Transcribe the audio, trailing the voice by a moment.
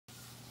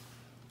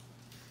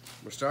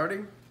We're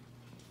starting?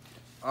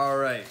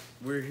 Alright,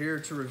 we're here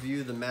to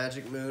review the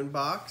Magic Moon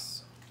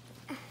box.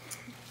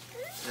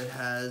 It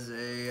has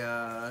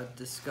a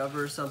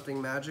Discover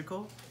Something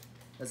Magical.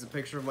 That's a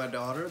picture of my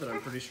daughter that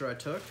I'm pretty sure I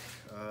took.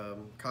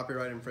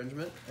 Copyright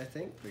infringement, I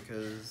think,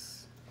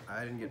 because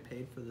I didn't get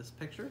paid for this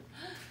picture.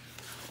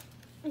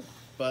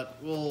 But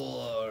we'll,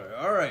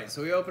 alright,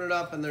 so we open it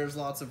up and there's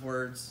lots of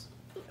words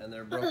and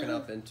they're broken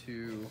up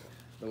into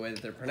the way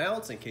that they're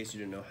pronounced. In case you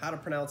didn't know how to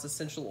pronounce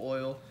essential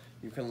oil,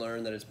 you can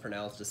learn that it's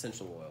pronounced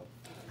essential oil.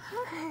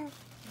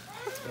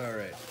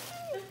 Alright,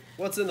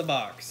 what's in the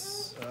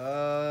box?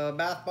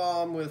 Bath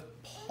bomb with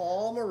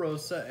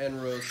Palmarosa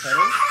and rose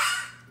petals.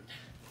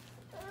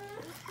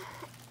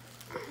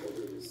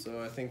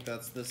 So I think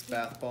that's this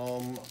bath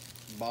bomb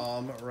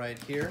right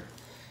here.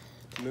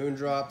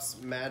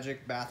 Moondrops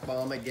Magic Bath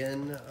Bomb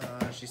again.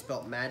 She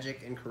spelled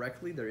magic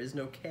incorrectly. There is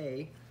no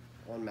K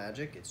on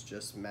magic. It's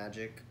just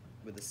magic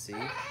with a C.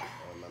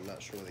 I'm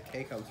not sure where the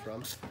K comes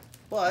from.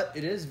 But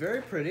it is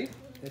very pretty.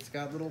 It's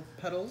got little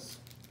petals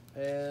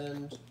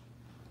and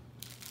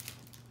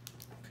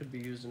could be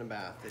used in a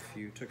bath if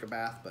you took a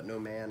bath, but no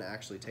man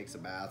actually takes a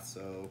bath,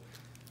 so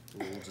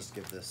we'll just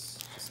give this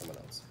to someone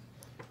else.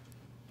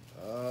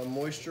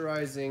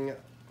 Moisturizing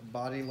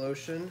body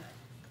lotion.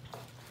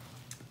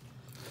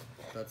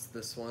 That's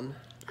this one.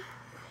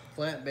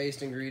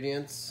 Plant-based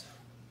ingredients.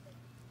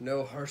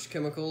 No harsh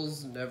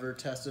chemicals, never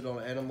tested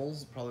on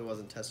animals. Probably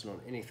wasn't tested on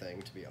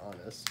anything, to be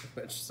honest.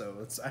 So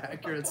it's an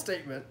accurate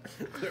statement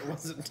that it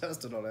wasn't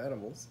tested on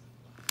animals.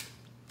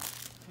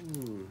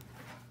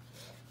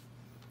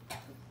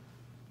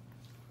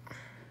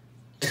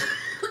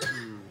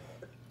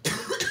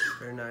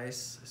 Very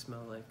nice. I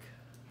smell like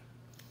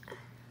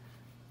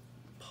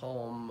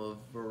palm of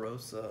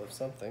Barossa of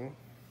something.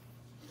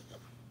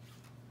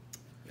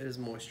 It is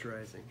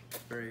moisturizing.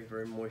 Very,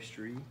 very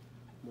moistury.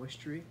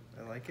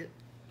 I like it.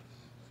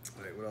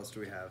 All right, what else do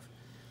we have?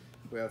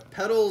 We have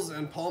Petals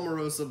and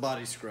Palmarosa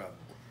Body Scrub.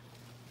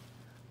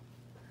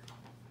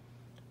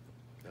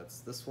 That's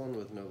this one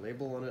with no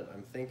label on it,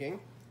 I'm thinking.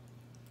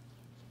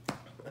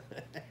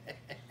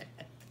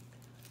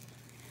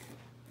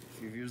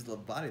 If you've used the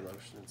body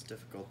lotion, it's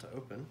difficult to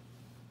open.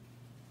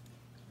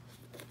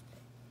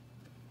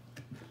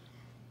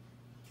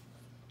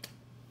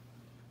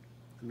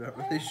 I'm not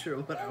really sure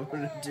what I want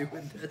to do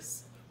with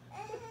this.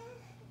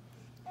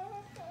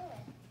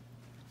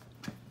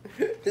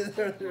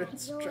 There are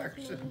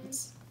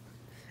instructions.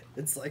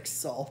 It's like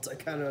salt. I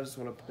kind of just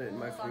want to put it in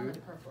my food. On the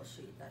purple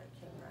sheet that it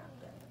came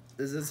wrapped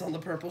in. Is this on the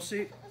purple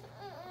sheet?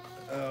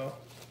 Oh.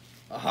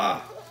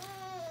 Aha!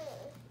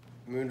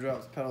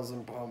 Moondrops, Petals,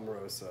 and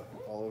Palmarosa.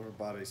 All over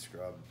body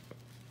scrub.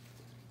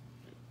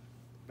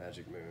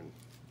 Magic Moon.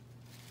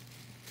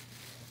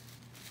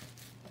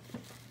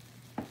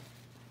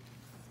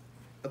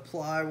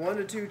 Apply 1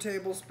 to 2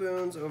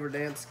 tablespoons over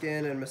damp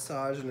skin and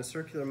massage in a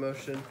circular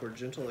motion for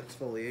gentle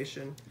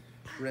exfoliation.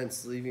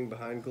 Rinse, leaving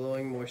behind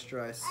glowing,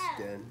 moisturized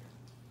skin.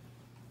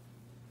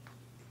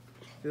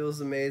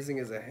 Feels amazing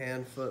as a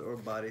hand, foot, or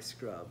body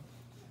scrub.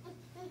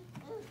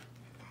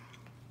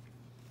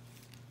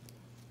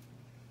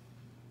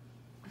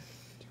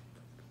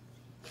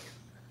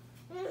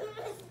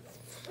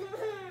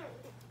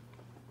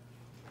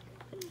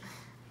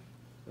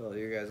 Well,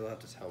 you guys will have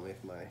to tell me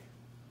if my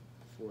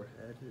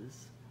forehead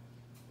is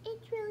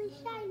It's really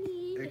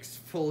shiny.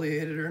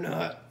 exfoliated or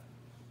not.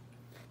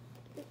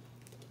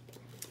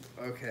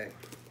 Okay,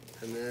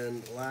 and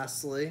then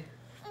lastly,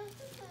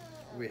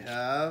 we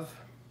have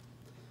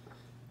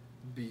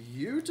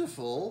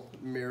beautiful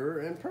mirror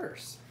and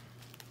purse.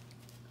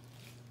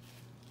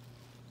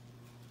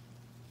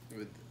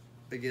 With,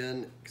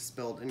 again,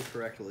 spelled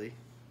incorrectly.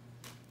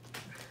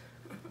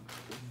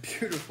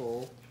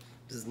 Beautiful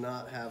does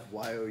not have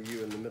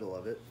Y-O-U in the middle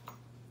of it.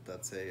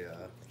 That's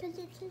a Because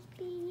it says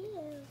BU.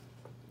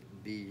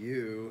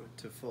 BU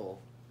to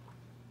full.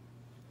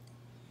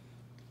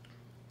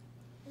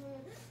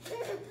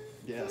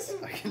 Yes,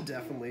 I can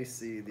definitely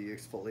see the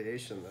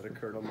exfoliation that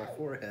occurred on my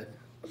forehead.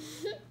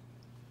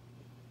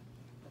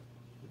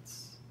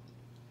 It's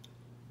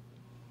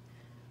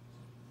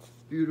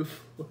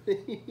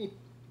beautifully,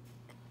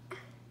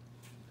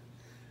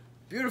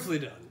 beautifully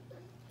done.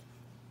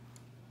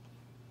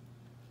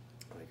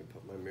 I can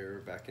put my mirror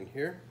back in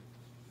here.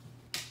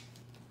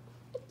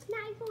 It's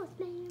not yours,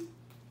 ma'am.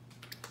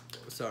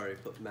 Sorry,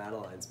 put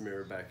Madeline's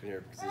mirror back in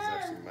here because it's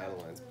actually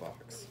Madeline's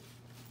box.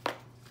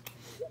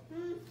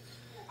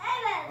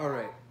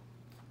 Alright,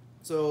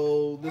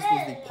 so this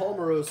was the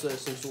Palmarosa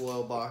Essential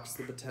Oil box,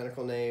 the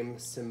botanical name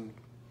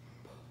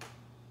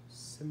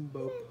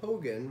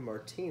Cymbopogon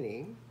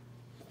Martini.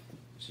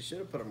 She should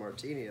have put a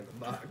martini in the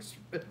box,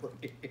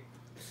 really.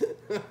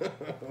 I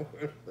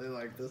really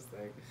like this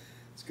thing.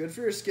 It's good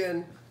for your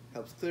skin,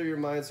 helps clear your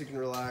mind so you can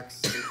relax.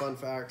 Some fun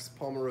facts,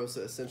 Palmarosa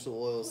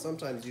Essential Oil is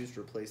sometimes used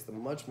to replace the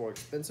much more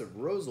expensive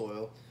rose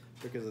oil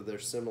because of their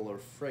similar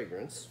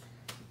fragrance.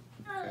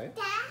 Okay.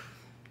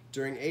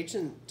 During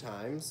ancient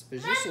times,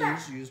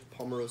 physicians used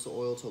palmarosa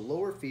oil to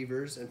lower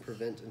fevers and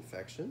prevent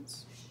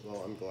infections.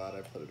 Well, I'm glad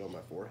I put it on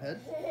my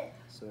forehead.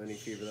 So any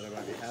fever that I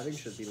might be having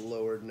should be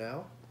lowered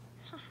now.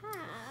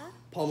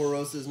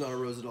 Palmarosa is not a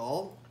rose at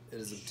all. It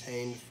is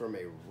obtained from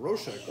a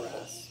rosa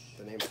grass.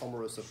 The name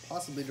palmarosa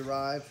possibly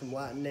derived from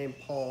Latin name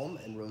palm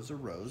and rosa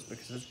rose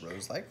because it's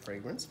rose-like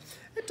fragrance.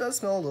 It does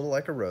smell a little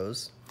like a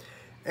rose.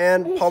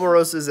 And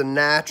palmarosa is a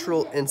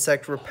natural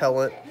insect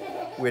repellent,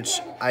 which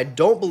I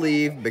don't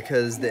believe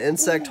because the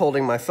insect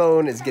holding my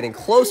phone is getting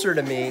closer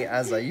to me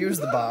as I use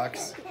the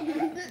box.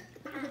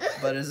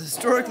 But it has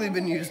historically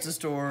been used to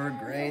store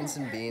grains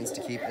and beans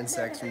to keep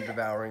insects from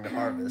devouring the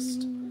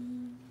harvest.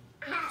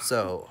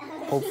 So,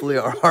 hopefully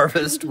our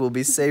harvest will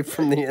be safe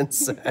from the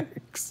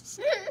insects.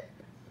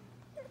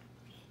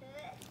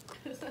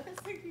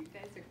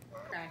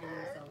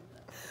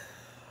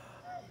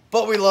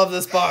 But we love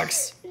this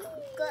box.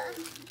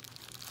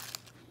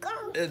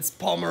 It's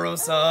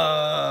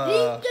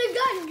palmarosa.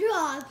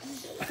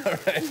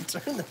 Alright,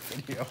 turn the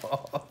video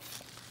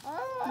off.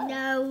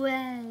 No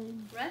way.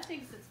 Rhett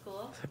thinks it's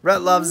cool.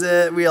 Rhett loves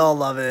it. We all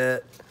love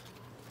it.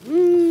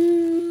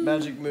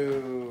 Magic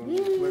Moon.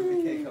 Where did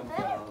the cake come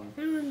from?